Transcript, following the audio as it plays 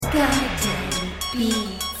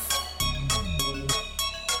Beats.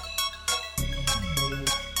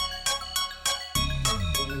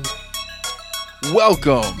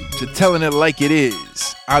 Welcome to Telling It Like It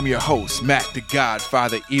Is. I'm your host, Matt the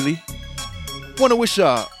Godfather Ely. Want to wish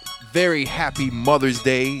a very happy Mother's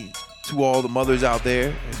Day to all the mothers out there,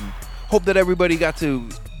 and hope that everybody got to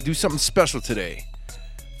do something special today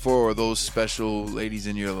for those special ladies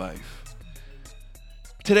in your life.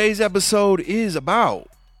 Today's episode is about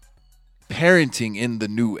parenting in the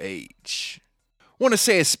new age. Want to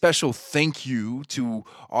say a special thank you to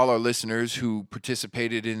all our listeners who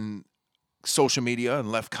participated in social media and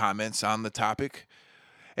left comments on the topic.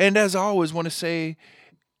 And as I always want to say,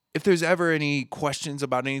 if there's ever any questions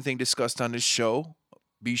about anything discussed on this show,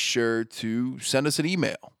 be sure to send us an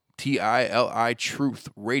email,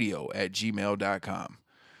 tilitruthradio@gmail.com.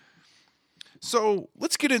 So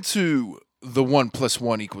let's get into the 1 +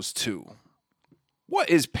 1 = 2. What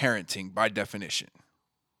is parenting by definition?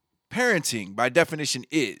 Parenting by definition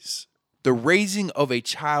is the raising of a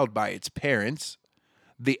child by its parents,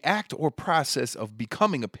 the act or process of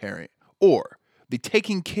becoming a parent, or the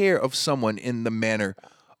taking care of someone in the manner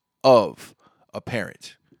of a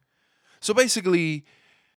parent. So basically,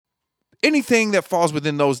 anything that falls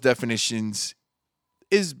within those definitions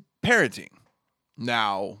is parenting.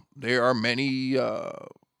 Now, there are many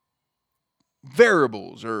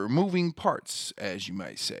variables or moving parts, as you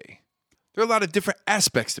might say. There are a lot of different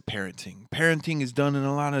aspects to parenting. Parenting is done in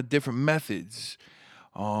a lot of different methods.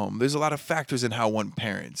 There's a lot of factors in how one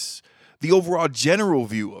parents. The overall general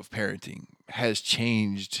view of parenting has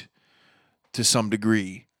changed to some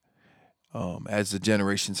degree as the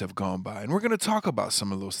generations have gone by. And we're going to talk about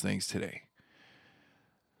some of those things today.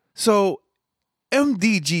 So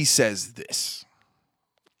MDG says this: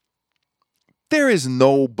 there is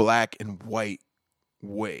no black and white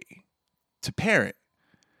way to parent.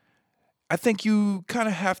 I think you kind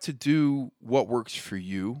of have to do what works for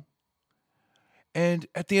you. And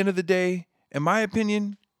at the end of the day, in my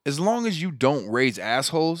opinion, as long as you don't raise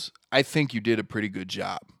assholes, I think you did a pretty good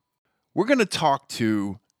job. We're going to talk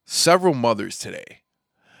to several mothers today,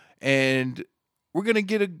 and we're going to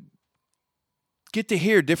get to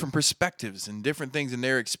hear different perspectives and different things in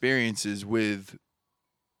their experiences with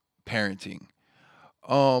parenting.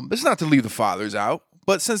 It's not to leave the fathers out,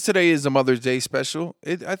 but since today is a Mother's Day special,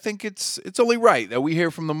 I think it's only right that we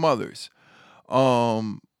hear from the mothers.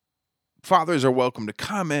 Fathers are welcome to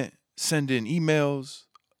comment, send in emails,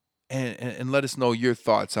 and let us know your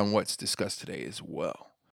thoughts on what's discussed today as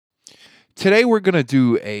well. Today we're going to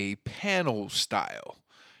do a panel-style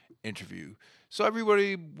interview, so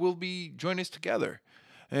everybody will be joining us together.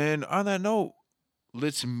 And on that note,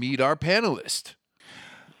 let's meet our panelist.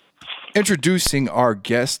 Introducing our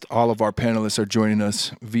guest, all of our panelists are joining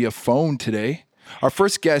us via phone today. Our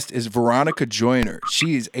first guest is Veronica Joyner.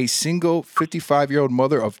 She is a single 55-year-old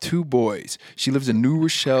mother of 2 boys. She lives in New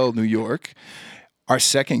Rochelle, New York. Our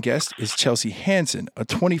second guest is Chelsea Hansen, a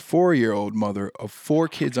 24-year-old mother of 4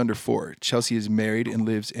 kids under 4. Chelsea is married and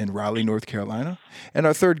lives in Raleigh, North Carolina. And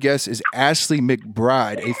our third guest is Ashley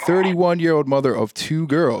McBride, a 31-year-old mother of 2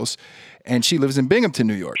 girls, and she lives in Binghamton,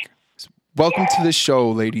 New York. Welcome to the show,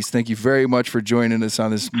 ladies. Thank you very much for joining us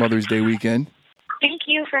on this Mother's Day weekend. Thank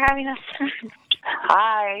you for having us.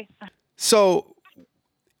 Hi. So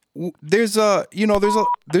there's a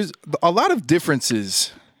lot of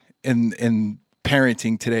differences in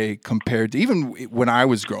parenting today compared to even when I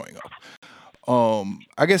was growing up.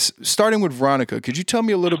 I guess starting with Veronica, could you tell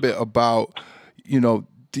me a little bit about,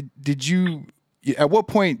 did you at what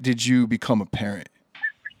point did you become a parent?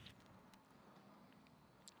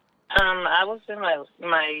 I was in my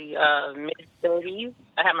mid-30s.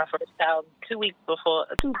 I had my first child 2 days before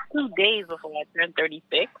I turned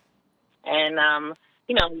 36. And,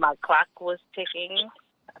 my clock was ticking.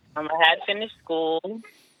 I had finished school,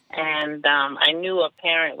 and I knew a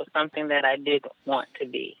parent was something that I did want to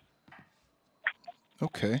be.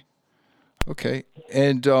 Okay.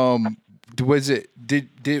 And was it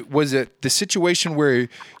the situation where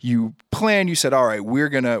you planned, you said, all right, we're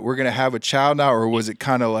gonna have a child now, or was it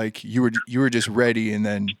kind of like you were just ready and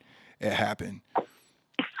then it happened?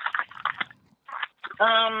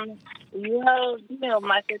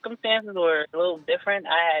 My circumstances were a little different.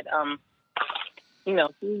 I had, a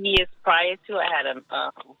few years prior to, I had a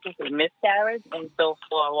miscarriage, and so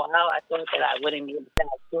for a while I thought that I wouldn't be able to have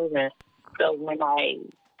children. So when I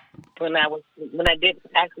did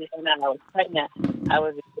actually find out I was pregnant, I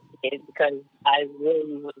was excited because I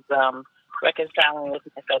really was reconciling with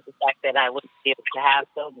myself the fact that I wouldn't be able to have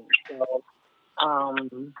children. So,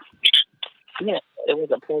 it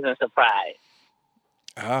was a pleasant surprise.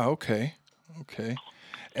 Ah, okay.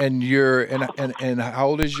 And you're and how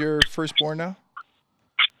old is your firstborn now?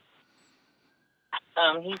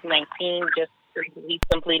 He's 19, just he's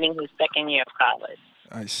completing his second year of college.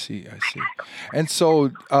 I see. And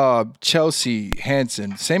so, Chelsea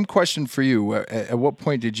Hansen, same question for you. At what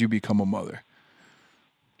point did you become a mother?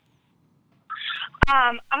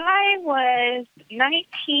 I was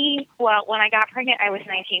 19. Well, when I got pregnant, I was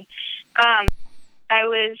 19. I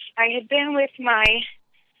had been with my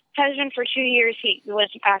husband for 2 years. He was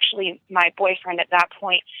actually my boyfriend at that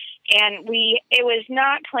point, and it was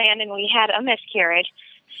not planned, and we had a miscarriage.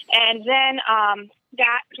 And then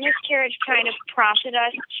that miscarriage kind of prompted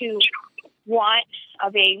us to want a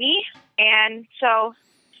baby, and so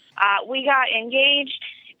we got engaged,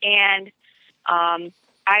 and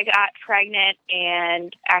I got pregnant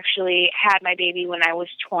and actually had my baby when I was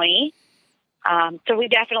 20. So we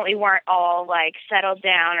definitely weren't all like settled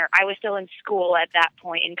down, or I was still in school at that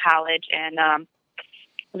point in college, and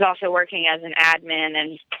was also working as an admin,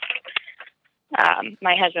 and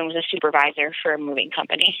my husband was a supervisor for a moving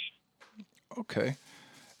company. Okay.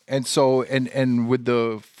 And so, and with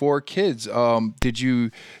the 4 kids, did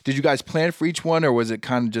you guys plan for each one, or was it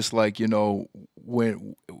kind of just like,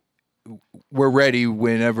 when we're ready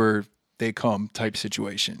whenever they come type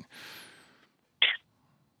situation?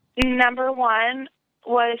 Number one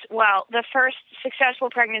was, the first successful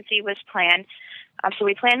pregnancy was planned. So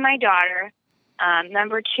we planned my daughter.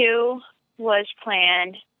 Number 2 was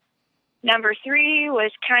planned. Number 3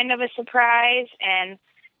 was kind of a surprise. And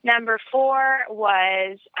number 4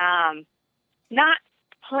 was not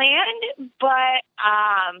planned, but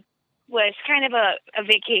was kind of a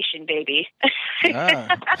vacation baby.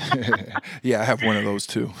 Yeah, I have one of those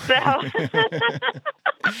too. So.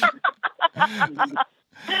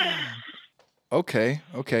 Okay.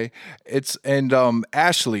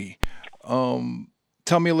 Ashley,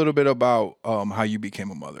 tell me a little bit about how you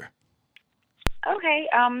became a mother. Okay.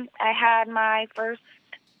 I had my first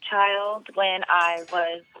child when I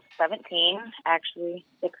was 17, actually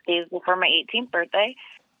 6 days before my 18th birthday.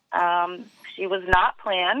 She was not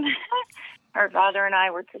planned. Her father and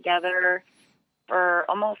I were together for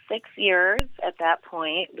almost 6 years at that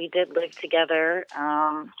point. We did live together.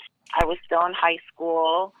 I was still in high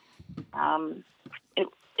school. It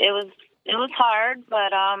was hard,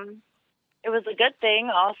 but it was a good thing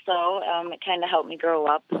also. It kind of helped me grow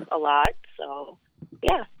up a lot. So,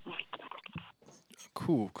 yeah.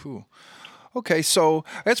 Cool. Okay, so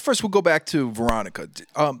I guess first we'll go back to Veronica.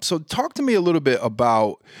 So talk to me a little bit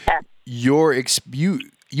about your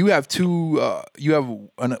you have 2 you have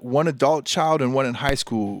one adult child and one in high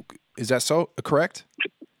school. Is that so correct?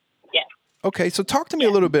 Yeah. Okay, so talk to me a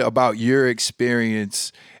little bit about your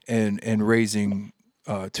experience in raising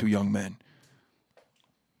 2 young men.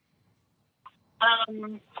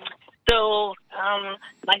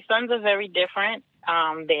 My sons are very different.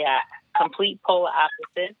 They are complete polar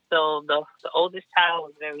opposites. So the oldest child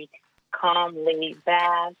was very calm, laid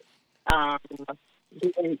back.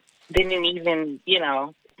 Didn't even,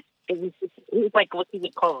 it was like what you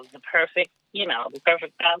would call the perfect child.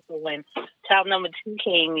 So when child number 2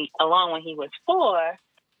 came along when he was 4,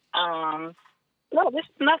 no, this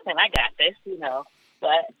is nothing. I got this,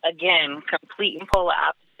 But again, complete and polar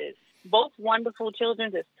opposites. Both wonderful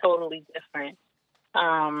children, just totally different.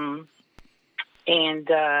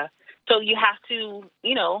 So you have to,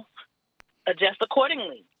 adjust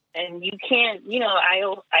accordingly. And you can't, I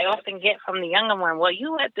often get from the younger one, well,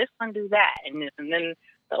 you let this one do that. And then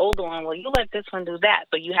the older one, well, you let this one do that.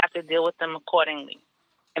 So you have to deal with them accordingly,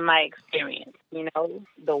 in my experience.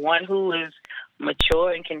 The one who is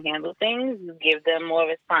mature and can handle things, you give them more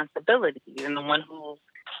responsibility. And the one who's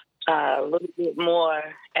a little bit more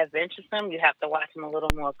adventuresome, you have to watch them a little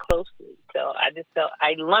more closely. So I just felt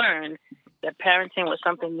I learned that parenting was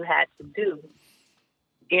something you had to do.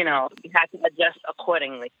 You had to adjust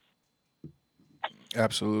accordingly.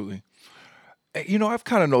 Absolutely. I've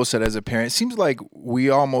kind of noticed that as a parent. It seems like we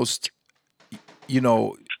almost,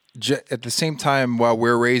 at the same time while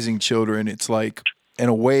we're raising children, it's like, in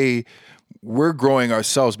a way, we're growing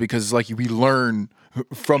ourselves because it's like we learn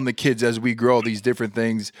from the kids as we grow these different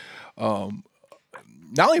things, not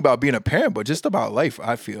only about being a parent, but just about life,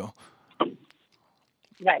 I feel.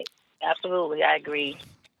 Right. Absolutely. I agree.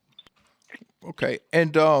 Okay.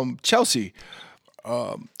 And Chelsea,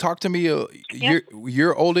 talk to me.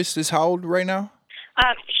 Your oldest is how old right now?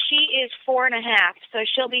 She is 4.5, so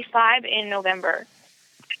she'll be 5 in November.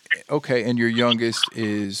 Okay. And your youngest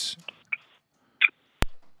is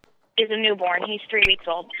a newborn. He's 3 weeks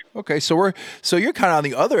old. Okay, so you're kind of on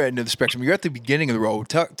the other end of the spectrum. You're at the beginning of the road.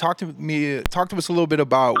 Talk to us a little bit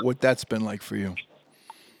about what that's been like for you.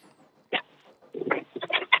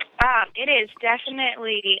 It is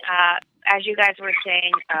definitely, as you guys were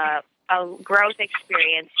saying, a growth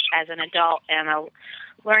experience as an adult and a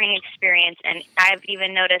learning experience. And I've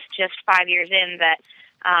even noticed just 5 years in that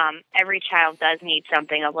every child does need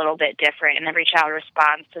something a little bit different, and every child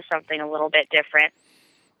responds to something a little bit different.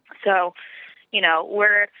 So,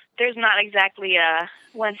 there's not exactly a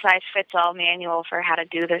one-size-fits-all manual for how to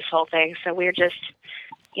do this whole thing. So we're just,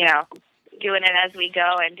 doing it as we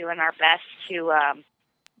go and doing our best to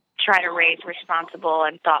try to raise responsible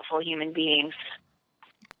and thoughtful human beings.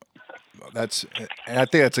 And I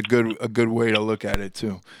think that's a good way to look at it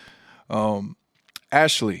too.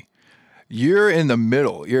 Ashley, you're in the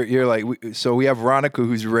middle. You're like, so we have Veronica,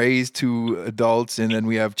 who's raised two adults, and then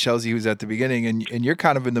we have Chelsea, who's at the beginning, and you're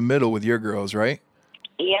kind of in the middle with your girls, right?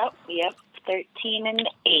 Yep. 13 and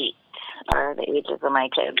 8 are the ages of my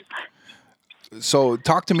kids. So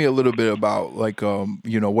talk to me a little bit about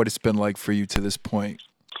what it's been like for you to this point.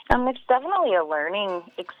 It's definitely a learning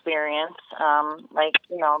experience.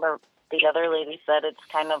 The other lady said, it's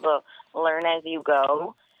kind of a learn as you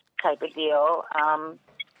go type of deal. My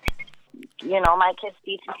kids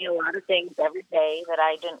teach me a lot of things every day that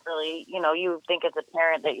I didn't really, you think as a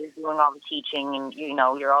parent that you're doing all the teaching and,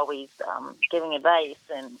 you're always giving advice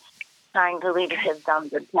and trying to lead the kids down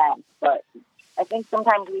good path. But I think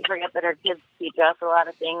sometimes we forget that our kids teach us a lot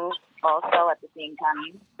of things also at the same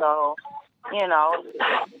time. So, not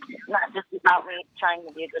just about me trying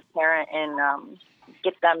to be a good parent and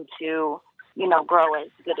get them to, grow as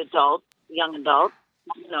good adults, young adults,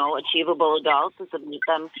 achievable adults. It's about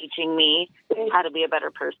them teaching me how to be a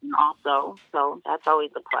better person also. So that's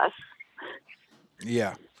always a plus.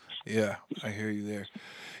 Yeah, I hear you there.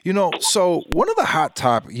 So one of the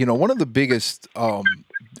one of the biggest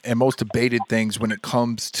and most debated things when it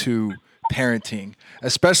comes to parenting,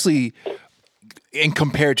 especially in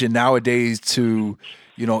compared to nowadays to,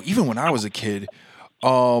 even when I was a kid,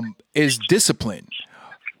 is discipline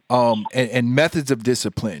and methods of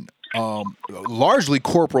discipline, largely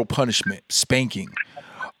corporal punishment, spanking.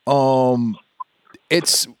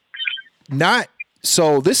 It's not.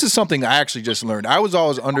 So this is something I actually just learned. I was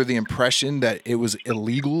always under the impression that it was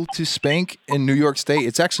illegal to spank in New York State.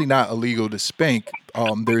 It's actually not illegal to spank.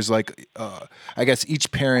 There's I guess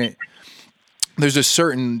each parent, there's a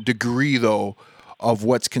certain degree though of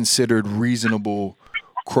what's considered reasonable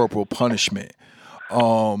corporal punishment.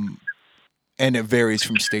 And it varies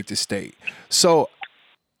from state to state. So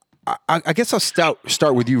I guess I'll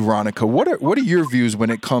start with you, Veronica. What are your views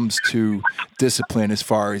when it comes to discipline as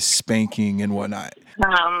far as spanking and whatnot?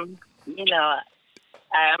 I'm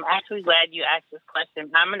actually glad you asked this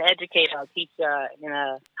question. I'm an educator. I teach in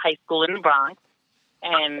a high school in the Bronx,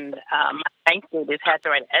 and my ninth graders had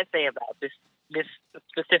to write an essay about this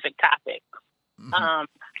specific topic. Mm-hmm.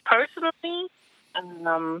 Personally,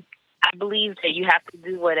 I believe that you have to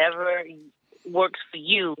do whatever works for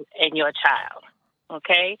you and your child.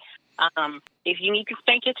 Okay? If you need to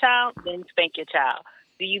spank your child, then spank your child.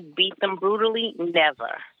 Do you beat them brutally?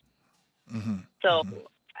 Never. Mm-hmm. So,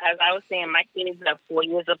 as I was saying, my kids are 4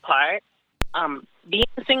 years apart. Being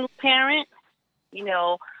a single parent,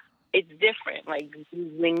 it's different. Like,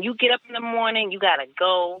 when you get up in the morning, you got to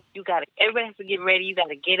go. Everybody has to get ready. You got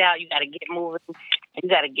to get out. You got to get moving. And you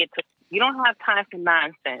got to get to... You don't have time for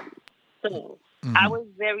nonsense. So, I was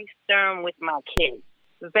very stern with my kids.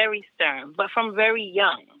 Very stern, but from very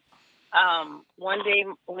young. One day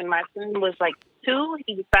when my son was like 2,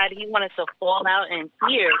 he decided he wanted to fall out in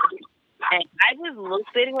tears. And I just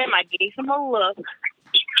looked at him, I gave him a look,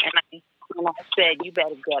 and I said, you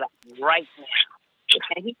better get up right now.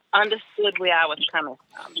 And he understood where I was coming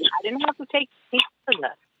from. I didn't have to take things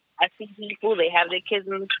further. I see people, they have their kids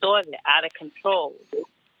in the store, they're out of control.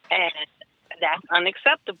 And that's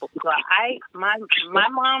unacceptable. So my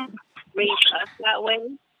mom raised us that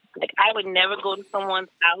way. Like, I would never go to someone's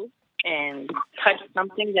house and touch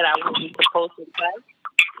something that I wasn't supposed to touch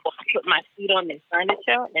or put my feet on their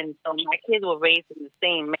furniture. And so my kids were raised in the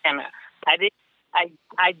same manner. I did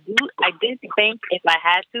spank if I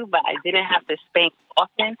had to, but I didn't have to spank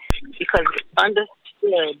often because they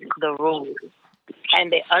understood the rules.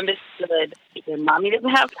 And they understood that mommy doesn't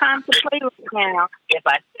have time to play right now. If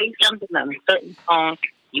I say something on a certain tone,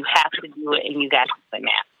 you have to do it and you got to play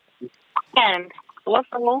now. And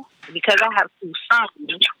also, because I have 2 sons,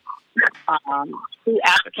 2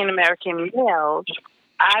 African-American males,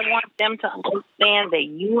 I want them to understand that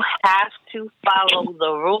you have to follow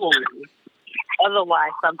the rules.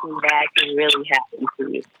 Otherwise, something bad can really happen to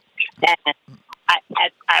you. And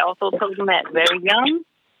I also told them that very young,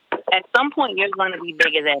 at some point you're going to be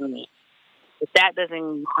bigger than me. But that doesn't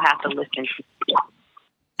mean you have to listen to me.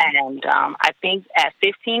 And I think at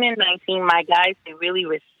 15 and 19, my guys, they really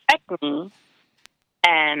respect me.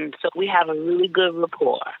 And so we have a really good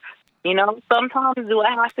rapport. You know, sometimes do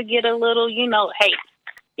I have to get a little, hey,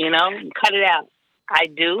 cut it out. I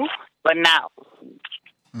do, but now.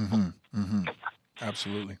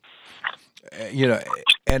 Absolutely.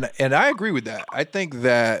 And I agree with that. I think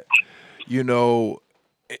that,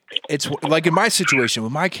 it's like in my situation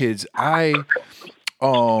with my kids,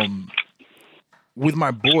 with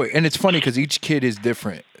my boy, and it's funny because each kid is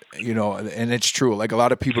different, and it's true. Like a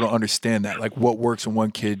lot of people don't understand that. Like what works in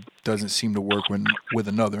one kid doesn't seem to work with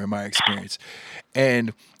another, in my experience.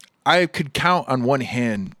 And I could count on one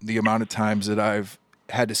hand the amount of times that I've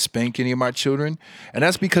had to spank any of my children, and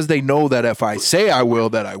that's because they know that if I say I will,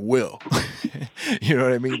 that I will. You know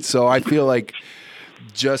what I mean? So I feel like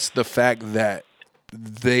just the fact that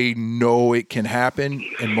they know it can happen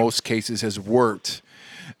in most cases has worked,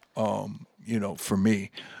 for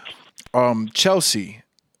me. Chelsea,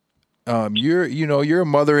 you're a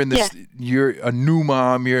mother in this. Yeah. You're a new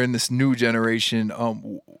mom. You're in this new generation.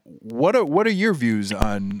 What are your views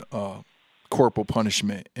on corporal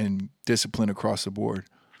punishment and discipline across the board?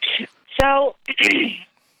 So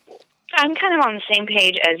I'm kind of on the same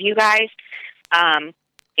page as you guys.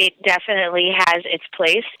 It definitely has its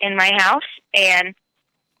place in my house, and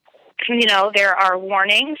there are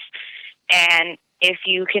warnings, and if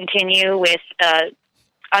you continue with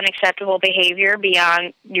unacceptable behavior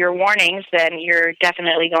beyond your warnings, then you're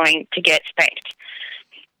definitely going to get spanked.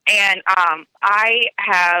 And I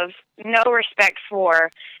have no respect for,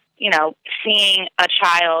 seeing a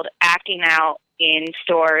child acting out in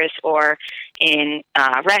stores or in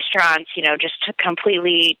restaurants, just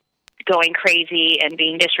completely going crazy and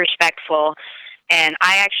being disrespectful. And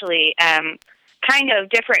I actually am kind of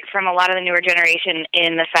different from a lot of the newer generation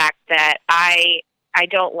in the fact that I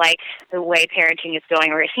don't like the way parenting is going,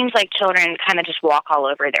 where it seems like children kind of just walk all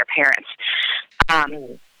over their parents.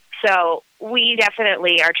 So we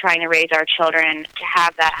definitely are trying to raise our children to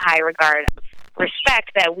have that high regard of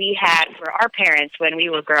respect that we had for our parents when we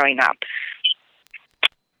were growing up.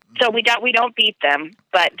 So we don't beat them,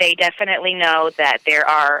 but they definitely know that there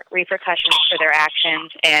are repercussions for their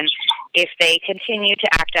actions, and if they continue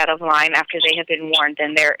to act out of line after they have been warned,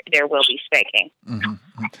 then there will be spanking. Mm-hmm.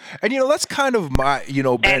 And that's kind of my Ben.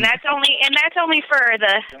 And that's only for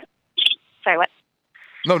the. Sorry, what?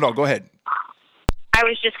 No, go ahead. I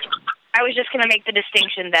was just going to make the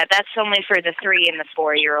distinction that that's only for the 3 and the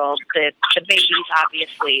 4-year-old. The babies,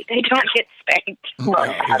 obviously, they don't get spanked.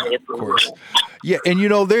 Yeah, of course. Yeah, and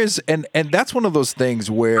there's and that's one of those things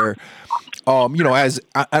where, as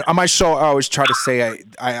on my show, I always try to say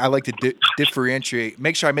I like to differentiate,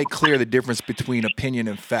 make sure I make clear the difference between opinion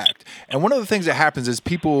and fact. And one of the things that happens is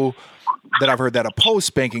people that I've heard that oppose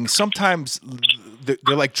spanking, sometimes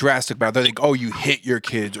they're like drastic about it. They're like, oh, you hit your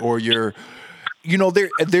kids, or you're.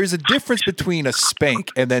 There's a difference between a spank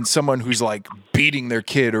and then someone who's like beating their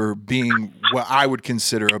kid or being what I would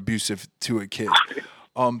consider abusive to a kid.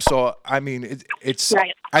 So I mean, it's.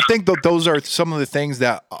 Right. I think that those are some of the things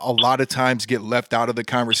that a lot of times get left out of the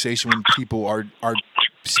conversation when people are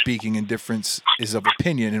speaking in differences of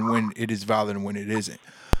opinion and when it is valid and when it isn't.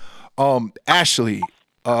 Ashley,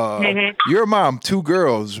 you're a mom, 2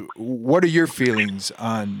 girls. What are your feelings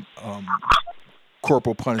on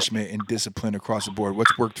corporal punishment and discipline across the board?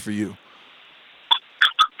 What's worked for you?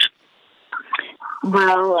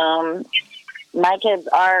 Well, my kids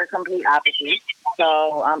are complete opposites.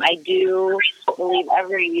 So I do believe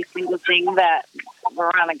every single thing that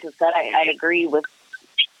Veronica said. I agree with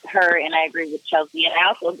her, and I agree with Chelsea, and I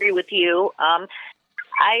also agree with you.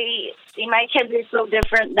 I see my kids are so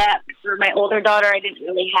different that for my older daughter, I didn't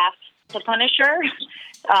really have to punish her.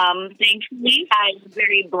 Thankfully, I'm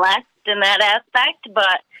very blessed in that aspect,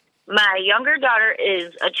 but my younger daughter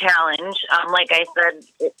is a challenge. Like I said,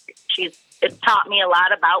 it's taught me a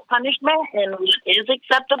lot about punishment and what is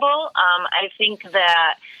acceptable. I think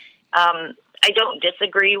that I don't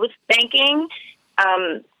disagree with spanking.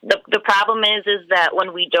 The problem is that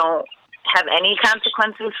when we don't have any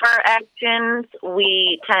consequences for our actions,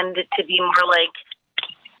 we tend to be more like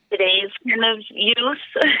today's kind of youth,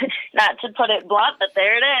 not to put it blunt, but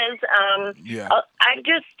there it is.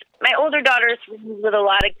 My older daughter's with a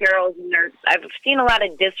lot of girls, and I've seen a lot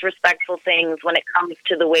of disrespectful things when it comes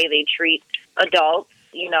to the way they treat adults,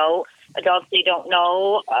 adults they don't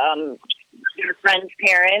know, their friends'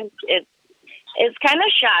 parents. It's kind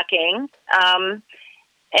of shocking.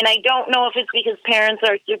 And I don't know if it's because parents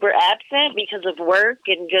are super absent because of work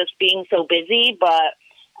and just being so busy, but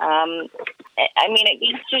it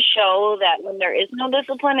needs to show that when there is no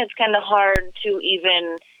discipline, it's kind of hard to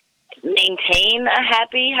even maintain a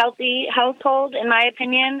happy, healthy household, in my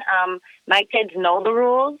opinion. My kids know the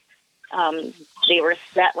rules. They were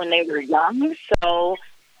set when they were young, so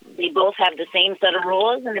they both have the same set of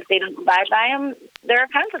rules, and if they don't abide by them, there are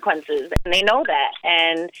consequences, and they know that.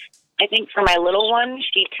 And I think for my little one,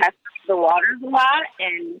 she tests the waters a lot,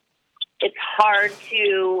 and it's hard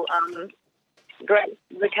to grasp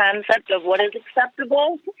the concept of what is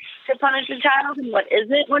acceptable to punish a child and what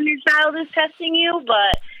isn't when your child is testing you.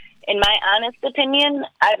 But in my honest opinion,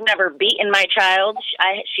 I've never beaten my child.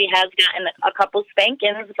 She has gotten a couple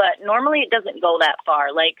spankings, but normally it doesn't go that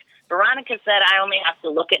far. Like Veronica said, I only have to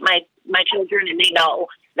look at my children and they know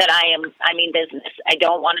that I mean business. I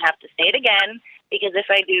don't want to have to say it again, because if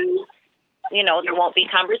I do, there won't be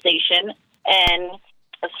conversation. And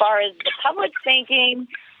as far as the public spanking,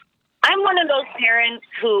 I'm one of those parents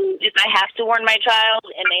who, if I have to warn my child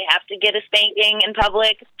and they have to get a spanking in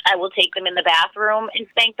public, I will take them in the bathroom and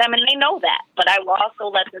spank them, and they know that. But I will also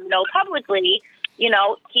let them know publicly,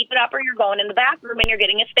 keep it up or you're going in the bathroom and you're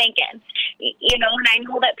getting a spanking. And I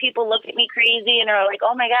know that people look at me crazy and are like,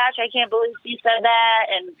 oh my gosh, I can't believe she said that.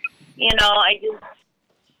 And,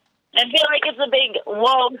 I feel like it's a big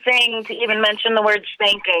whoa thing to even mention the word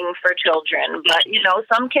spanking for children. But,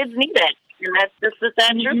 some kids need it. And that's just the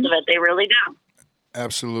sad truth of it. They really do.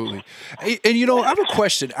 Absolutely. And, I have a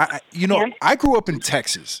question. I grew up in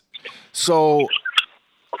Texas. So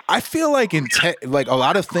I feel like like a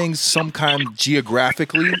lot of things, sometimes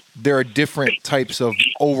geographically, there are different types of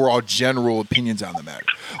overall general opinions on the matter.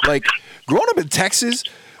 Like growing up in Texas,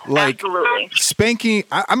 like Absolutely. Spanking,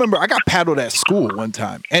 I remember I got paddled at school one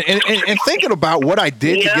time, and thinking about what I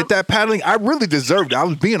did to get that paddling, I really deserved it. I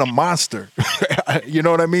was being a monster. You know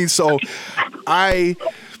what I mean? So I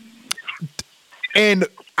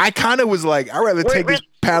kind of was like, I'd rather take this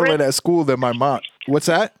paddling at school than my mom. What's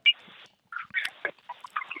that?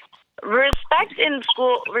 Respect in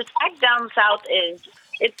school, respect down south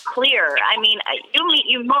it's clear. I mean,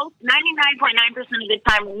 you most 99.9% of the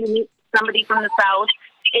time when you meet somebody from the south,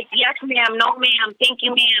 it's yes, ma'am, no, ma'am, thank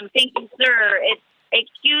you, ma'am, thank you, sir. It's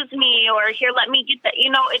excuse me, or here, let me get that.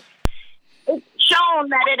 It's shown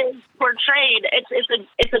that it is portrayed.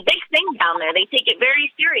 It's a big thing down there. They take it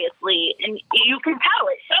very seriously, and you can tell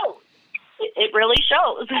it shows. It really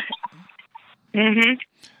shows. Mm-hmm.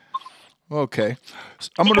 Okay.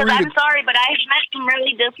 I'm sorry, but I've met some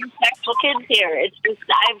really disrespectful kids here. It's just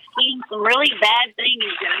I've seen some really bad things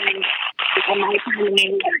in my time in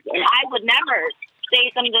New York, and I would never say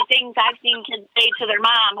some of the things I've seen kids say to their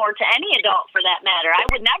mom or to any adult for that matter. I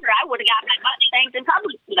would have got my butt spanked in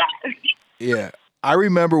public for that. Yeah. I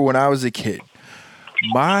remember when I was a kid,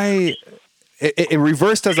 it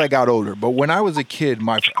reversed as I got older, but when I was a kid,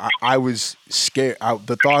 I was scared.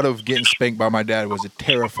 The thought of getting spanked by my dad was a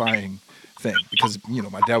terrifying thing because,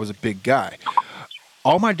 my dad was a big guy.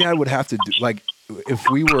 All my dad would have to do, like, if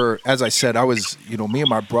we were, as I said, I was, me and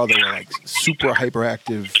my brother were like super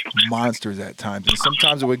hyperactive monsters at times. And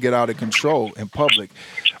sometimes it would get out of control in public.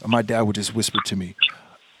 And my dad would just whisper to me.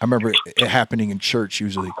 I remember it happening in church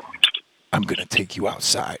usually. I'm going to take you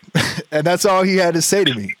outside. And that's all he had to say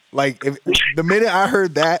to me. Like the minute I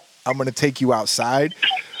heard that, I'm going to take you outside,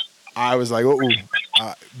 I was like,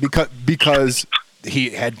 because he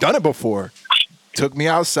had done it before, took me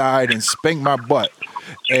outside and spanked my butt.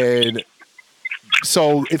 And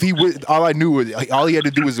so if he would, all he had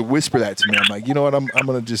to do was to whisper that to me. I'm like, you know what? I'm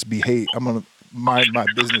going to just behave. I'm going to mind my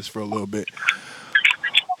business for a little bit.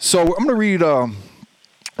 So I'm going to read,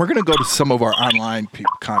 we're going to go to some of our online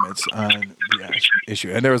comments on the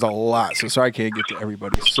issue. And there was a lot, so sorry I can't get to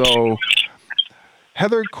everybody. So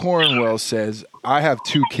Heather Cornwell says, I have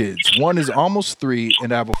 2 kids. One is almost 3,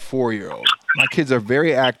 and I have a 4-year-old. My kids are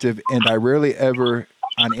very active, and I rarely ever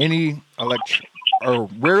on any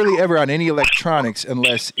electronics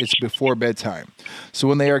unless it's before bedtime. So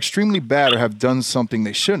when they are extremely bad or have done something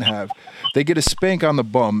they shouldn't have, they get a spank on the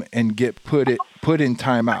bum and get put in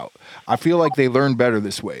timeout. I feel like they learn better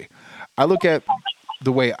this way. I look at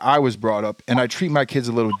the way I was brought up, and I treat my kids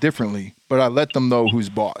a little differently, but I let them know who's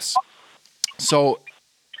boss. So,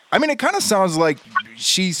 I mean, it kind of sounds like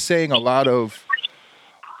she's saying a lot of,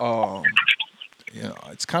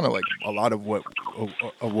 it's kind of like a lot of what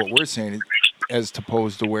we're saying, as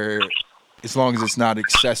opposed to where, as long as it's not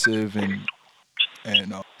excessive and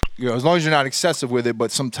as long as you're not excessive with it,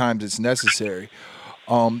 but sometimes it's necessary.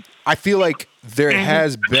 I feel like there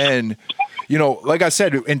has been, like I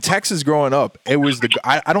said, in Texas growing up, it was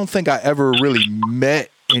I don't think I ever really met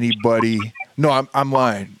anybody. No, I'm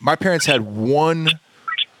lying. My parents had one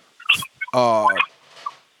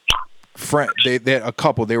friend. They had a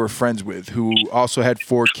couple they were friends with who also had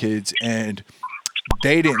 4 kids, and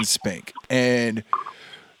they didn't spank. And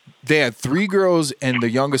they had 3 girls, and the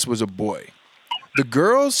youngest was a boy. The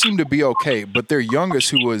girls seemed to be okay, but their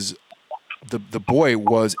youngest, who was the boy,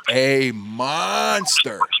 was a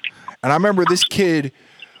monster. And I remember this kid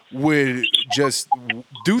would just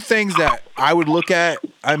do things that I would look at.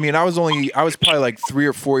 I mean, I was probably like 3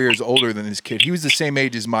 or 4 years older than this kid. He was the same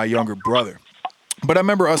age as my younger brother. But I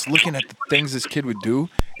remember us looking at the things this kid would do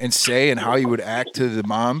and say and how he would act to the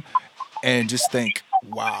mom and just think,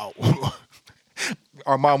 wow,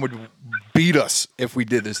 our mom would beat us if we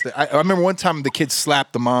did this. I remember one time the kid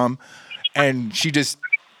slapped the mom and she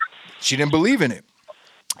didn't believe in it.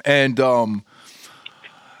 And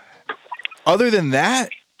other than that,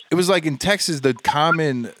 it was like in Texas, the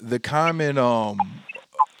common,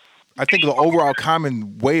 I think the overall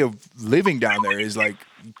common way of living down there is like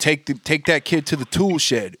take that kid to the tool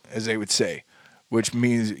shed, as they would say, which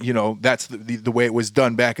means, you know, that's the way it was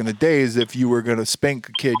done back in the days. If you were going to spank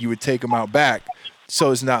a kid, you would take him out back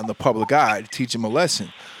so it's not in the public eye to teach him a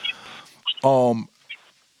lesson.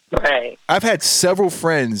 Right. I've had several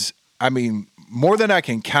friends, I mean, more than I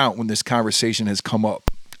can count when this conversation has come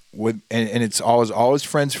up. And it's always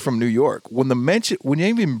friends from New York. When you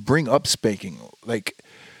even bring up spanking, like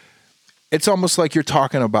it's almost like you're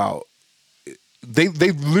talking about. They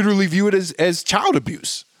literally view it as child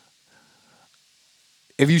abuse.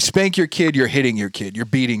 If you spank your kid, you're hitting your kid, you're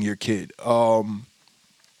beating your kid.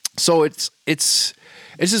 So it's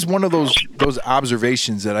just one of those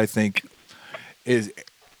observations that I think it's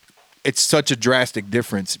such a drastic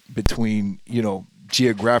difference between, you know,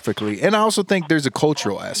 geographically, and I also think there's a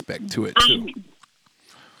cultural aspect to it too.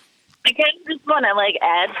 I guess I just want to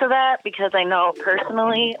add to that because I know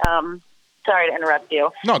personally. Sorry to interrupt you.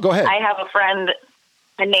 No, go ahead. I have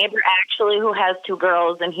a neighbor actually, who has 2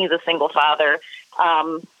 girls, and he's a single father.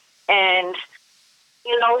 And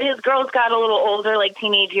you know, his girls got a little older, like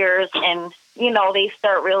teenage years, and you know, they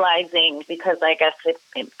start realizing, because I guess it's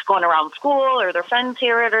going around school or their friends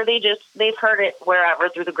hear it, or they've heard it wherever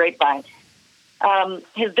through the grapevine.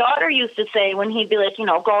 His daughter used to say when he'd be like, you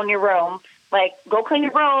know, go in your room, like, go clean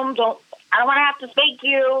your room. I don't want to have to spank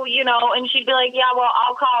you, you know, and she'd be like, yeah, well,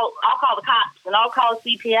 I'll call the cops and I'll call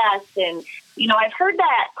CPS. And, you know, I've heard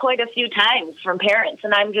that quite a few times from parents,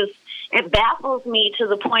 and it baffles me to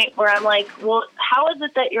the point where I'm like, well, how is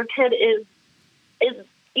it that your kid is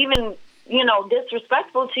even, you know,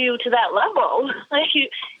 disrespectful to you to that level? Like,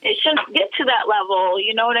 it shouldn't get to that level.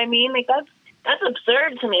 You know what I mean? Like, that's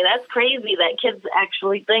absurd to me. That's crazy that kids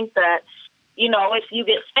actually think that, you know, if you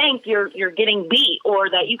get spanked, you're getting beat, or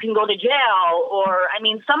that you can go to jail. Or, I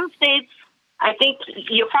mean, some states, I think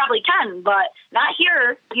you probably can, but not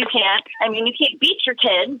here. You can't. I mean, you can't beat your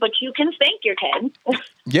kid, but you can spank your kid.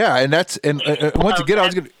 Yeah, and that's once again, I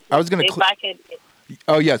was gonna.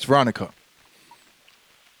 Oh yes, Veronica.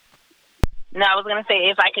 No, I was gonna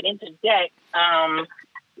say, if I could interject,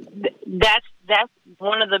 that's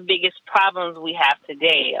one of the biggest problems we have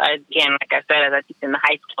today. Again, like I said, as I teach in the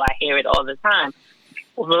high school, I hear it all the time.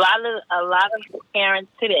 A lot of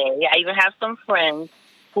parents today, I even have some friends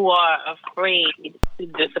who are afraid to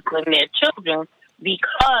discipline their children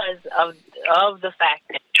because of the fact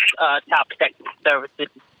that Child Protective Services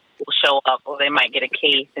will show up, or they might get a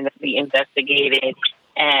case and it'll be investigated,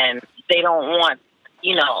 and they don't want,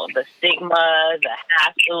 you know, the stigma, the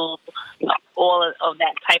hassle, all of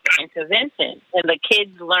that type of intervention. And the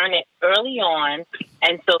kids learn it early on,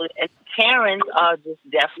 and so as parents are just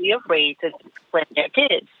definitely afraid to discipline their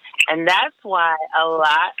kids. And that's why a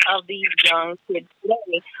lot of these young kids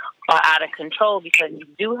today are out of control, because you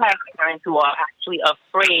do have parents who are actually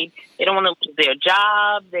afraid. They don't want to lose their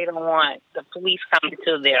job. They don't want the police coming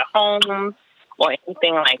to their homes or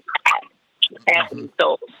anything like that. And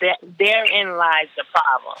so therein lies the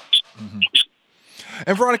problem. Mm-hmm.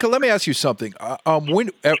 And Veronica, let me ask you something.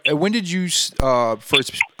 When did you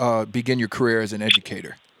first begin your career as an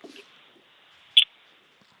educator?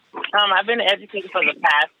 I've been an educator for the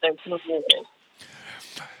past 13 years.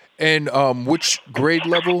 And which grade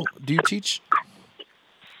level do you teach?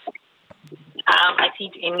 I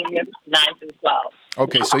teach English 9 through 12.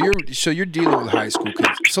 Okay, so you're dealing with high school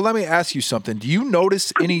kids. So let me ask you something. Do you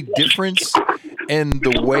notice any difference in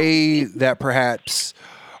the way that perhaps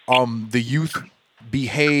the youth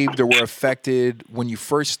behaved or were affected when you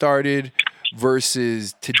first started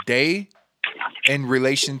versus today in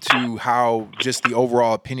relation to how just the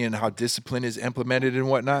overall opinion, how discipline is implemented and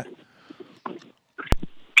whatnot?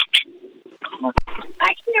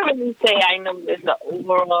 I can't really say I know there's an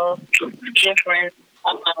overall difference,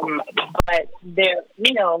 but there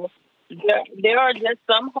are just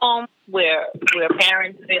some homes where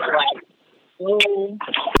parents feel like school.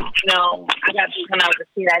 I got beat when I was a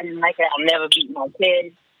kid. I didn't like it. I'll never beat my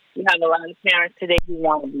kids. You have a lot of parents today who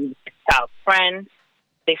want to be their child's friends.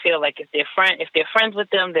 They feel like if they're friends with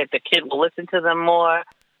them, that the kid will listen to them more,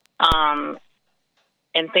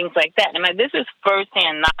 and things like that. And this is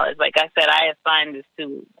firsthand knowledge. Like I said, I assigned this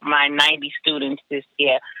to my 90 students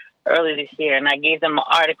early this year, and I gave them an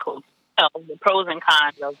article, the pros and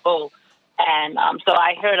cons of both. And so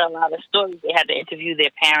I heard a lot of stories. They had to interview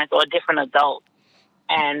their parents or different adults,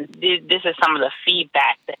 and this is some of the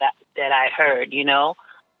feedback that I heard. So,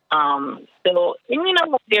 and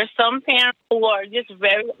there's some parents who are just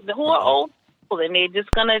who are old school, and they're just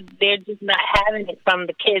not having it from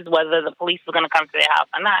the kids, whether the police are gonna come to their house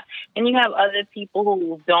or not. And you have other people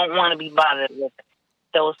who don't want to be bothered with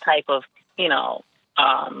those type of,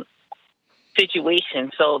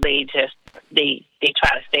 situations, so they try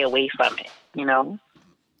to stay away from it,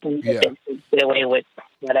 and get away with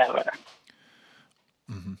whatever.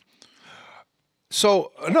 Mm-hmm.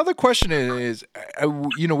 So another question is,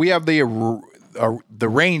 we have the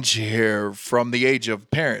range here from the age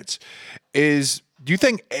of parents. Do you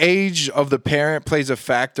think age of the parent plays a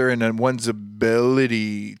factor in one's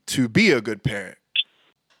ability to be a good parent?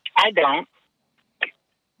 I don't.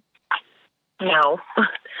 No.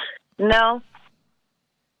 No.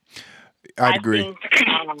 I'd agree.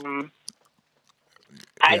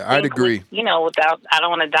 I'd agree. I don't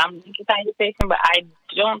want to dominate the conversation, but I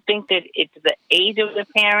don't think that it's the age of the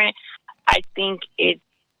parent. I think it's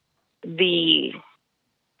the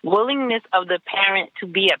willingness of the parent to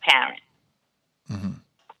be a parent. Mm-hmm.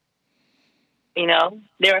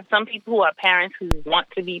 There are some people who are parents who want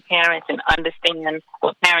to be parents and understand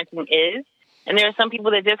what parenting is. And there are some people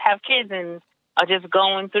that just have kids and are just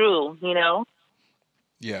going through,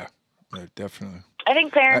 Yeah, definitely. I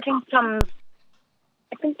think parenting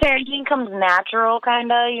comes natural,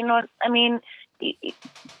 kind of. I mean,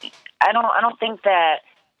 I don't think that.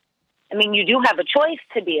 I mean, you do have a choice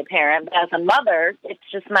to be a parent, but as a mother, it's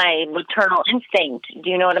just my maternal instinct. Do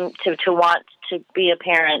you know what to want to be a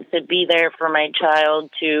parent, to be there for my child,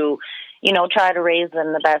 to, try to raise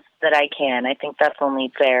them the best that I can. I think that's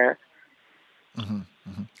only fair. Mm-hmm.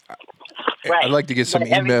 Mm-hmm. Right. I'd like to get some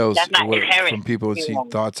emails from people and see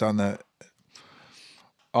thoughts on that.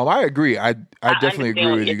 I agree. I definitely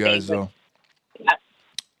agree with you guys, though.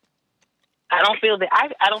 I don't feel that.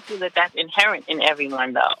 I don't feel that that's inherent in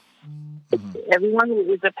everyone, though. Mm-hmm. Everyone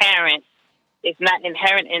who is a parent, it's not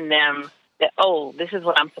inherent in them that, this is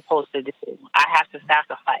what I'm supposed to do. I have to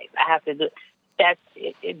sacrifice. I have to do that.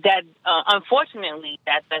 Unfortunately,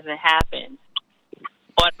 that doesn't happen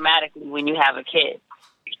automatically when you have a kid.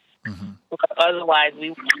 Mm-hmm. Because otherwise,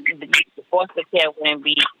 the foster care wouldn't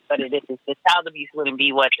be what it is. The child abuse wouldn't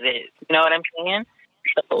be what it is. You know what I'm saying?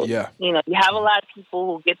 So, yeah. You have a lot of people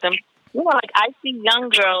who get them. Like I see young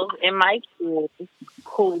girls in my school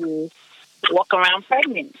who walk around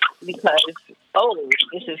pregnant because,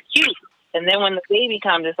 this is cute. And then when the baby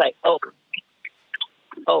comes, it's like, So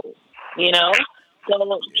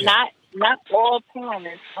not all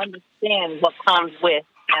parents understand what comes with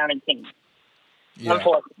parenting. Yeah.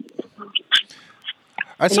 Unfortunately.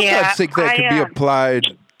 I sometimes think that could be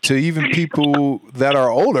applied to even people that are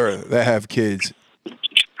older that have kids.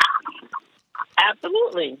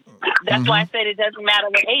 Absolutely. That's why I said it doesn't matter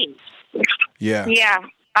what age. Yeah. Yeah,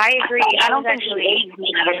 I agree. I don't think age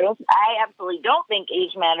matters. I absolutely don't think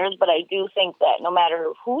age matters, but I do think that no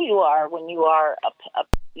matter who you are, when you are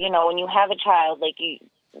when you have a child,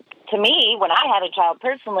 to me, when I had a child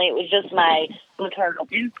personally, it was just my maternal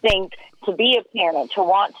instinct to be a parent, to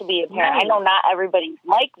want to be a parent. Right. I know not everybody's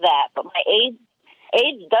like that, but my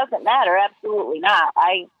age doesn't matter. Absolutely not.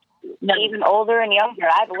 Even older and younger,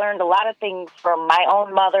 I've learned a lot of things from my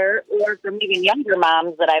own mother or from even younger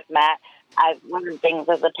moms that I've met. I've learned things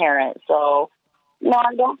as a parent. So, no,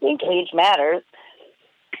 I don't think age matters.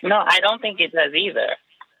 No, I don't think it does either.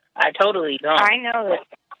 I totally don't.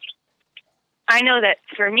 I know that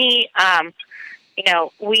for me,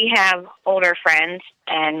 we have older friends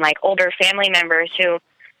and older family members who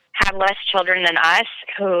have less children than us,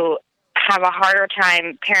 who have a harder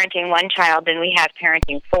time parenting one child than we have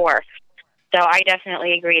parenting four. So I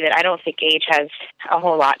definitely agree that I don't think age has a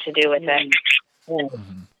whole lot to do with it.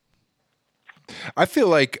 Mm-hmm. I feel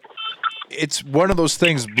like it's one of those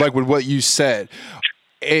things, like with what you said.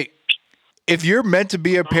 If you're meant to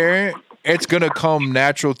be a parent, it's going to come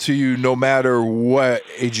natural to you no matter what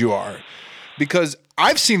age you are. Because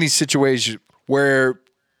I've seen these situations where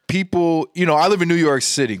people, I live in New York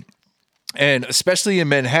City, and especially in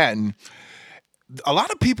Manhattan, a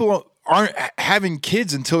lot of people aren't having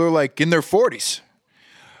kids until they're in their 40s.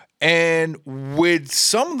 And with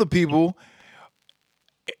some of the people,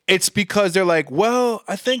 it's because they're like, well,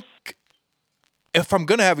 I think if I'm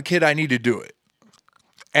gonna have a kid, I need to do it.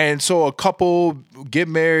 And so a couple get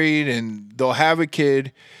married and they'll have a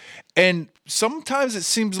kid. And sometimes it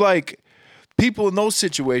seems like people in those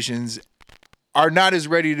situations are not as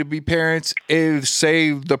ready to be parents as,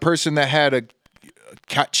 say, the person that had a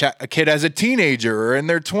kid as a teenager or in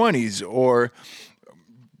their 20s or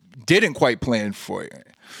didn't quite plan for it.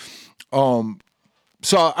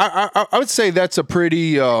 So I would say that's a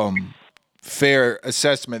pretty fair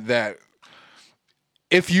assessment that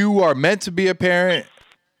if you are meant to be a parent,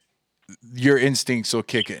 your instincts will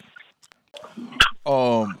kick in.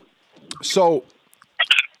 So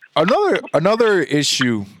another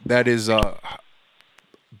issue that is a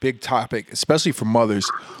big topic, especially for mothers,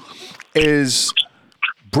 is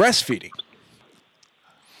breastfeeding.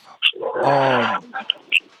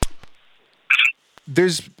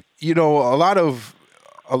 There's, a lot of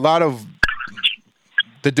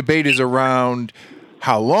the debate is around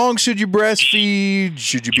how long should you breastfeed?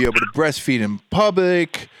 Should you be able to breastfeed in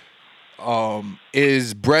public?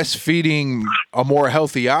 Is breastfeeding a more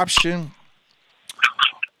healthy option?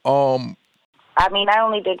 I mean, I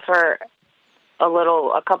only did for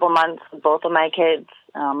a couple months with both of my kids.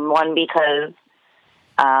 One because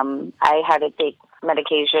I had to take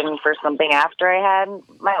medication for something after I had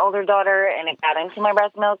my older daughter, and it got into my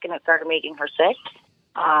breast milk, and it started making her sick.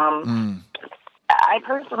 I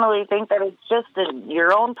personally think that it's just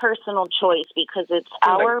your own personal choice because it's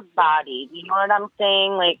our body. You know what I'm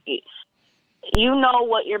saying? Like, you know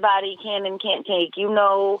what your body can and can't take. You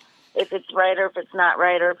know if it's right or if it's not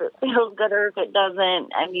right, or if it feels good or if it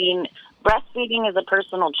doesn't. I mean, breastfeeding is a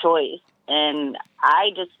personal choice, and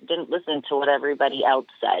I just didn't listen to what everybody else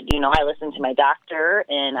said. I listened to my doctor,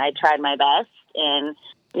 and I tried my best, and,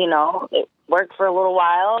 it worked for a little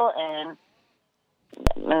while, and,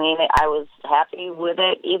 I mean, I was happy with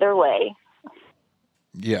it either way.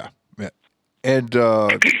 Yeah. And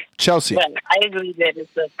Chelsea. Yeah, I agree that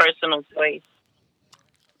it's a personal choice.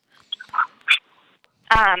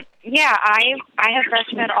 Yeah, I have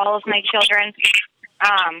breastfed all of my children.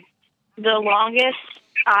 The longest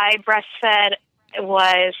I breastfed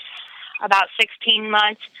was about 16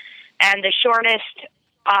 months, and the shortest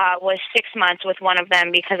was 6 months with one of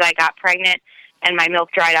them because I got pregnant, and my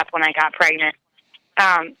milk dried up when I got pregnant.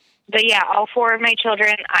 But yeah, all four of my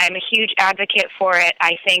children, I'm a huge advocate for it.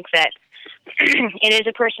 I think that it is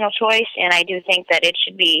a personal choice, and I do think that it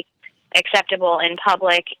should be acceptable in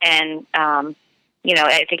public, and I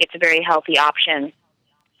think it's a very healthy option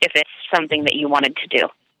if it's something that you wanted to do.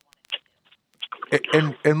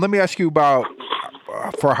 And let me ask you about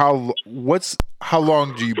how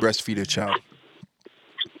long do you breastfeed a child?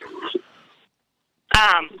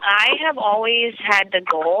 I have always had the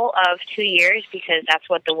goal of 2 years because that's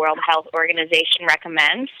what the World Health Organization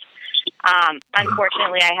recommends.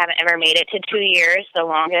 Unfortunately, I haven't ever made it to 2 years. The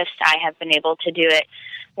longest I have been able to do it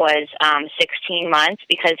was 16 months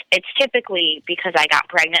because it's typically because I got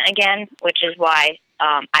pregnant again, which is why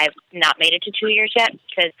I've not made it to 2 years yet,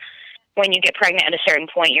 because when you get pregnant at a certain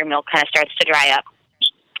point, your milk kind of starts to dry up.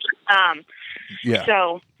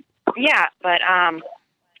 So, yeah, but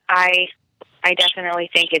I definitely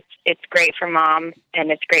think it's great for mom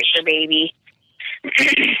and it's great for baby.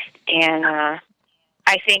 And I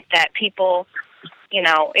think that people,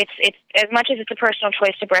 it's as much as it's a personal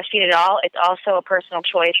choice to breastfeed at all, it's also a personal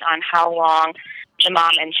choice on how long the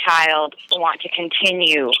mom and child want to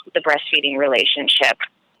continue the breastfeeding relationship.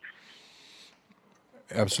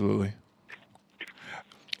 Absolutely.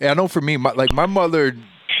 Yeah, I know for me, my mother,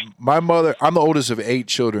 I'm the oldest of 8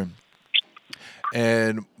 children.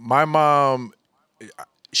 And my mom,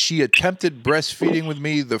 she attempted breastfeeding with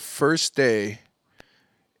me the first day,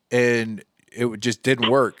 and it just didn't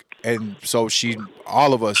work. And so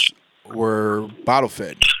all of us were bottle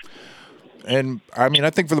fed. And I mean, I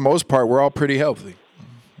think for the most part, we're all pretty healthy.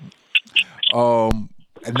 And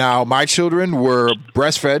now my children were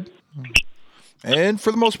breastfed, and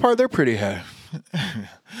for the most part, they're pretty healthy.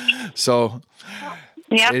 So,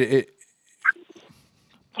 yep. Yep.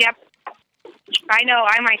 I know.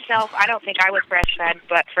 I myself, I don't think I was breastfed,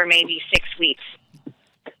 but for maybe 6 weeks.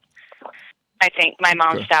 I think my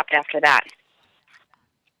mom stopped after that.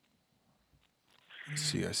 I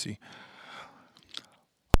see.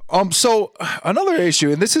 So another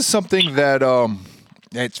issue, and this is something that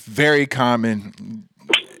it's very common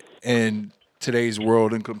in today's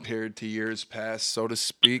world and compared to years past, so to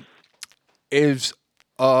speak, is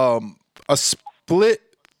a split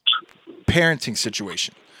parenting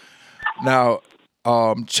situation. Now,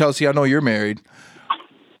 Chelsea, I know you're married,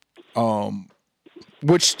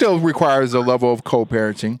 which still requires a level of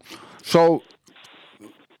co-parenting. So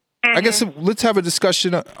I guess let's have a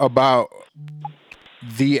discussion about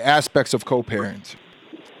the aspects of co-parent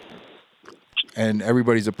and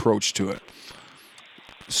everybody's approach to it.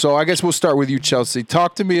 So I guess we'll start with you, Chelsea.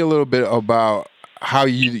 Talk to me a little bit about how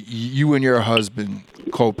you and your husband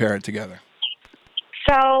co-parent together.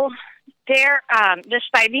 So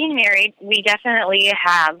despite being married, we definitely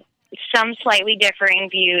have some slightly differing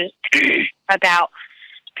views about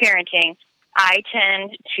parenting. I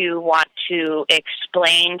tend to want to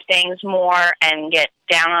explain things more and get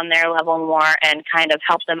down on their level more and kind of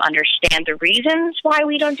help them understand the reasons why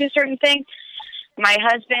we don't do certain things. My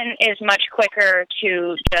husband is much quicker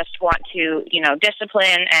to just want to,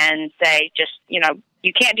 discipline and say,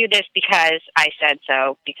 you can't do this because I said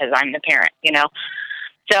so, because I'm the parent,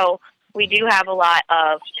 So we do have a lot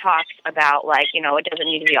of talks about, it doesn't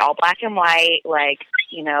need to be all black and white,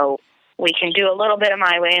 we can do a little bit of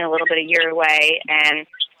my way and a little bit of your way. And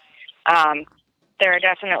there are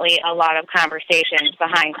definitely a lot of conversations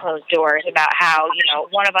behind closed doors about how,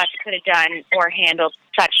 one of us could have done or handled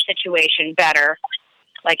such situation better.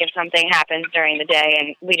 Like if something happens during the day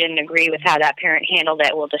and we didn't agree with how that parent handled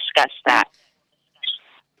it, we'll discuss that.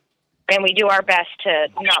 And we do our best to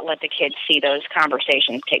not let the kids see those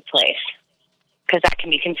conversations take place because that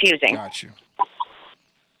can be confusing. Got you.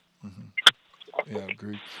 Mm-hmm. Yeah,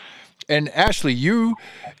 agreed. And Ashley, you're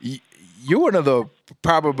one of the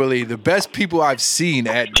probably the best people I've seen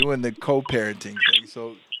at doing the co-parenting thing.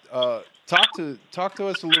 So talk to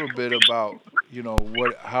us a little bit about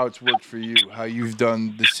how it's worked for you, how you've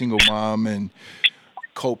done the single mom and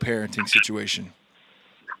co-parenting situation.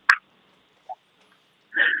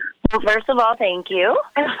 Well, first of all, thank you.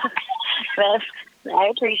 I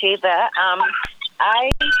appreciate that. I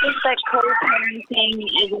think that co-parenting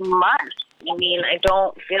is a must. I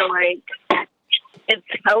don't feel like it's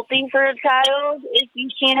healthy for a child if you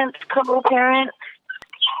can't co-parent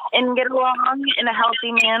and get along in a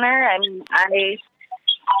healthy manner.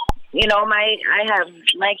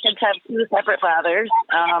 My kids have two separate fathers.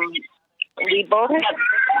 We both have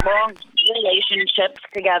long relationships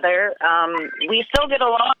together. We still get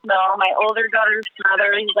along, though. My older daughter's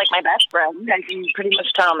father, he's like my best friend. I can pretty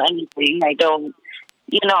much tell him anything. I don't,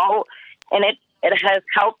 and it has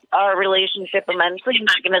helped our relationship immensely. I'm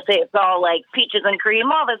not going to say it's all like peaches and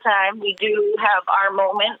cream all the time. We do have our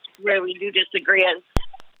moments where we do disagree as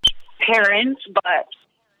parents, but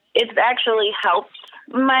it's actually helped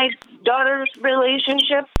my daughter's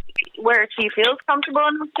relationship where she feels comfortable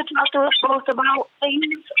enough to talk to us both about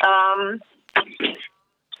things.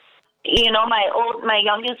 My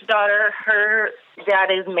youngest daughter, her dad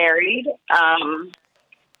is married.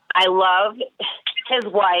 I love his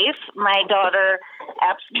wife. My daughter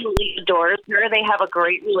absolutely adores her. They have a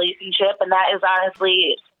great relationship, and that is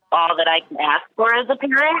honestly all that I can ask for as a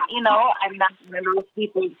parent. I'm not one of those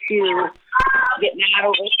people to get mad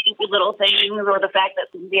over stupid little things or the fact that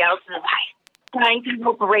somebody else is trying to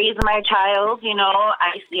help raise my child.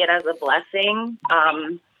 I see it as a blessing.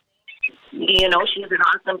 She's an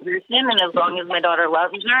awesome person, and as long as my daughter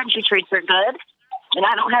loves her and she treats her good, and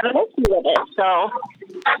I don't have an issue with it. So,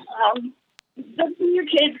 just for your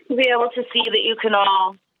kids to be able to see that you can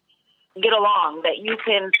all get along, that you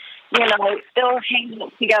can, still hang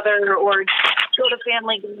out together or go to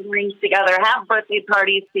family gatherings together, have birthday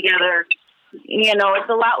parties together. It's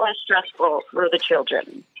a lot less stressful for the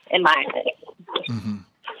children, in my opinion.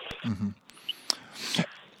 Mm-hmm. Mm-hmm.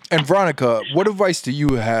 And Veronica, what advice do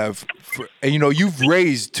you have for, and you've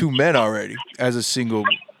raised two men already as a single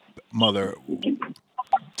mother.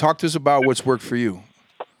 Talk to us about what's worked for you.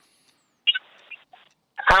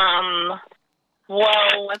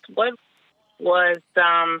 Well, what was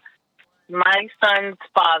my son's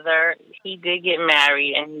father? He did get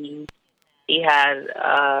married, and he has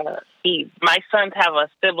my sons have a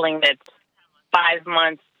sibling that's 5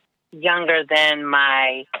 months younger than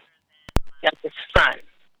my youngest son.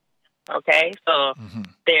 Okay, so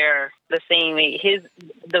they're the same age.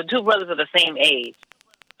 The two brothers are the same age.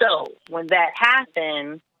 So when that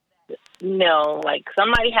happened,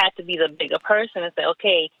 somebody had to be the bigger person and say,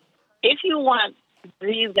 okay, if you want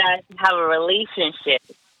these guys to have a relationship,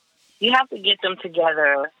 you have to get them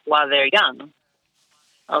together while they're young.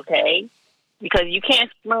 Okay? Because you can't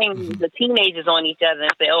spring the teenagers on each other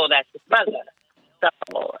and say, oh, that's your brother. So,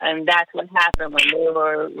 and that's what happened when they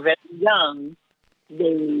were very young.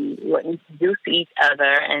 They were introduced to each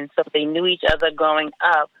other, and so they knew each other growing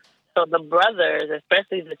up. So the brothers,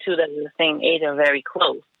 especially the two that are the same age, are very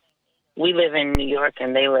close. We live in New York,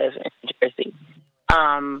 and they live in Jersey.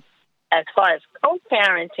 As far as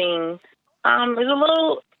co-parenting,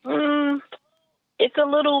 it's a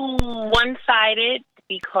little one-sided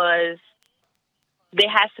because there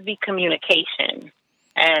has to be communication.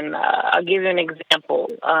 And I'll give you an example.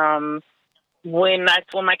 When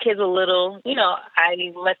my kids were little,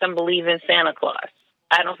 I let them believe in Santa Claus.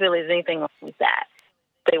 I don't feel there's anything wrong with that.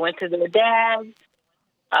 They went to their dad's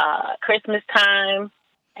Christmas time,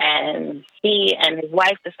 and he and his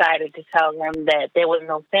wife decided to tell them that there was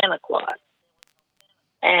no Santa Claus.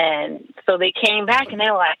 And so they came back and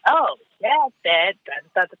they were like, "Oh, Dad said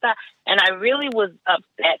da. And I really was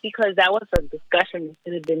upset because that was a discussion that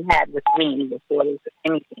should have been had with me before there was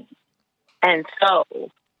anything. And so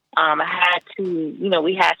I had to,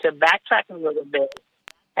 we had to backtrack a little bit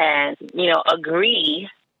and, agree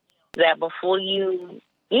that before you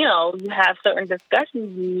have certain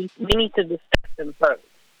discussions, we need to discuss them first.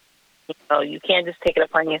 You can't just take it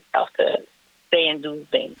upon yourself to say and do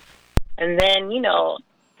things. And then, me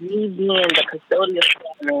being the custodial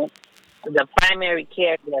parent, the primary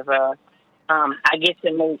caregiver, I get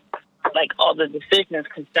to make all the decisions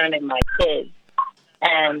concerning my kids.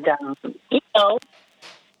 And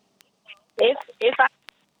if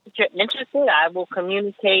you're interested, I will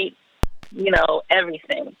communicate,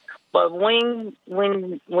 everything. But if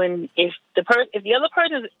the other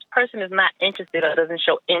person is not interested or doesn't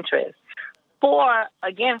show interest, for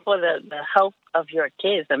the health of your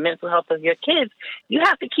kids, the mental health of your kids, you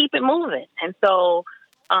have to keep it moving. And so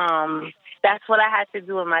that's what I had to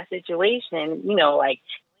do in my situation.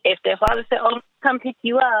 If their father said, "Oh, come pick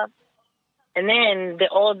you up," and then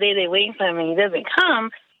all day they're waiting for him and he doesn't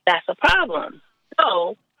come, that's a problem.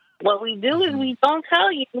 So what we do is we don't tell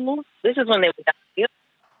you. This is when they would tell you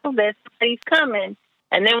that somebody's coming,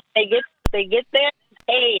 and then when they get there,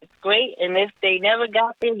 hey, it's great. And if they never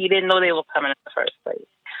got there, you didn't know they were coming in the first place.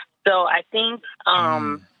 So I think,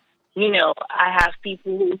 I have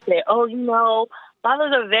people who say, "Oh,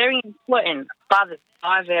 fathers are very important." Fathers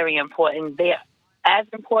are very important. They are as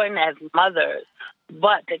important as mothers.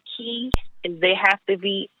 But the key is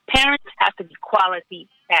parents have to be quality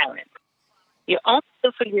parents. You're only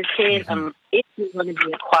good for your kids if you're going to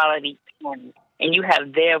be a quality parent and you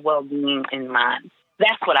have their well-being in mind.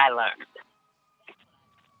 That's what I learned.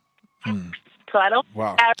 So I don't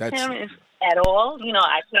have parents at all.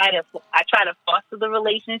 I try to foster the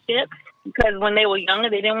relationship because when they were younger,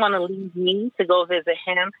 they didn't want to leave me to go visit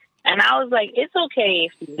him. And I was like, "It's okay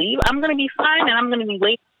if you leave. I'm going to be fine, and I'm going to be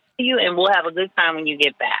waiting for you, and we'll have a good time when you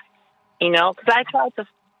get back." Because I tried to,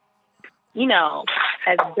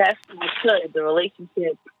 as best as I could, the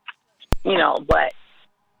relationship, but,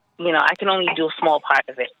 I can only do a small part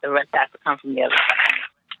of it. The rest has to come from the other side.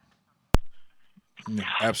 Yeah,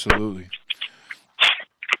 absolutely.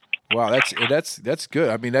 Wow, that's good.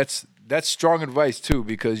 I mean, that's strong advice too,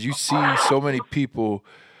 because you see so many people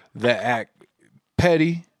that act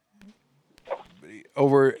petty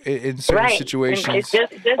over in certain situations.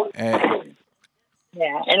 And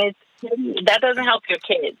that doesn't help your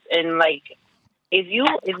kids. And if you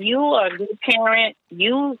are a good parent,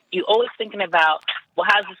 you always thinking about, well,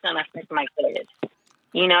 how's this going to affect my kids?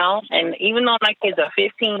 And even though my kids are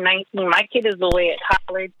 15, 19, my kid is away at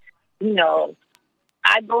college,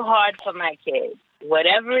 I go hard for my kids.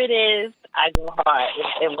 Whatever it is, I go hard.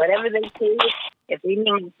 And whatever they do, if they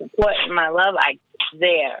need support and my love, I'm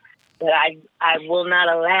there. But I will not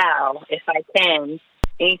allow, if I can,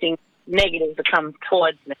 anything negative to come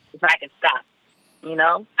towards me if I can stop.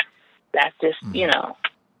 That's just, it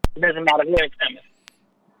doesn't matter where it's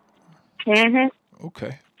coming.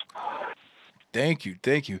 Okay. Thank you.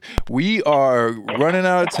 We are running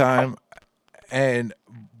out of time,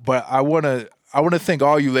 but I want to thank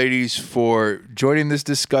all you ladies for joining this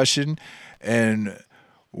discussion and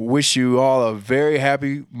wish you all a very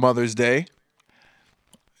happy Mother's Day.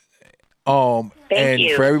 Thank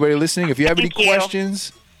you. For everybody listening, if you have any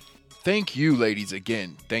questions, thank you, ladies,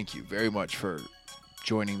 again. Thank you very much for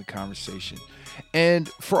joining the conversation. And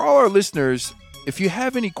for all our listeners, if you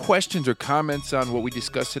have any questions or comments on what we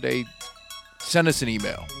discussed today, send us an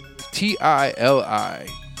email,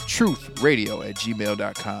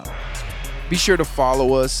 TILI-truthradio@gmail.com. Be sure to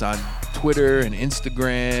follow us on Twitter and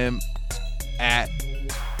Instagram at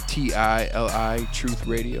TILI Truth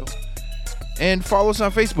Radio. And follow us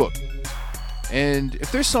on Facebook. And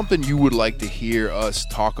if there's something you would like to hear us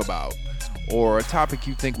talk about or a topic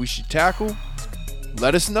you think we should tackle,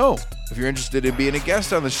 let us know. If you're interested in being a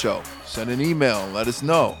guest on the show, send an email and let us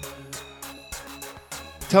know.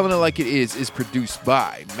 Telling It Like It Is produced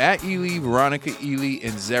by Matt Ely, Veronica Ely,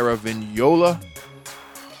 and Zara Vignola.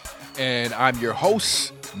 And I'm your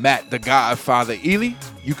host, Matt the Godfather Ely.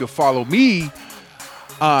 You can follow me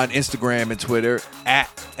on Instagram and Twitter at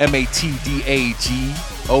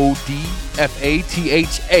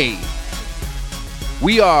MATDAGODFATHA.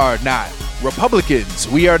 We are not Republicans.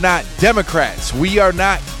 We are not Democrats. We are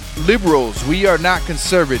not liberals. We are not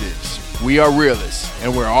conservatives. We are realists,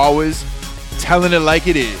 and we're always telling it like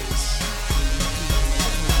it is.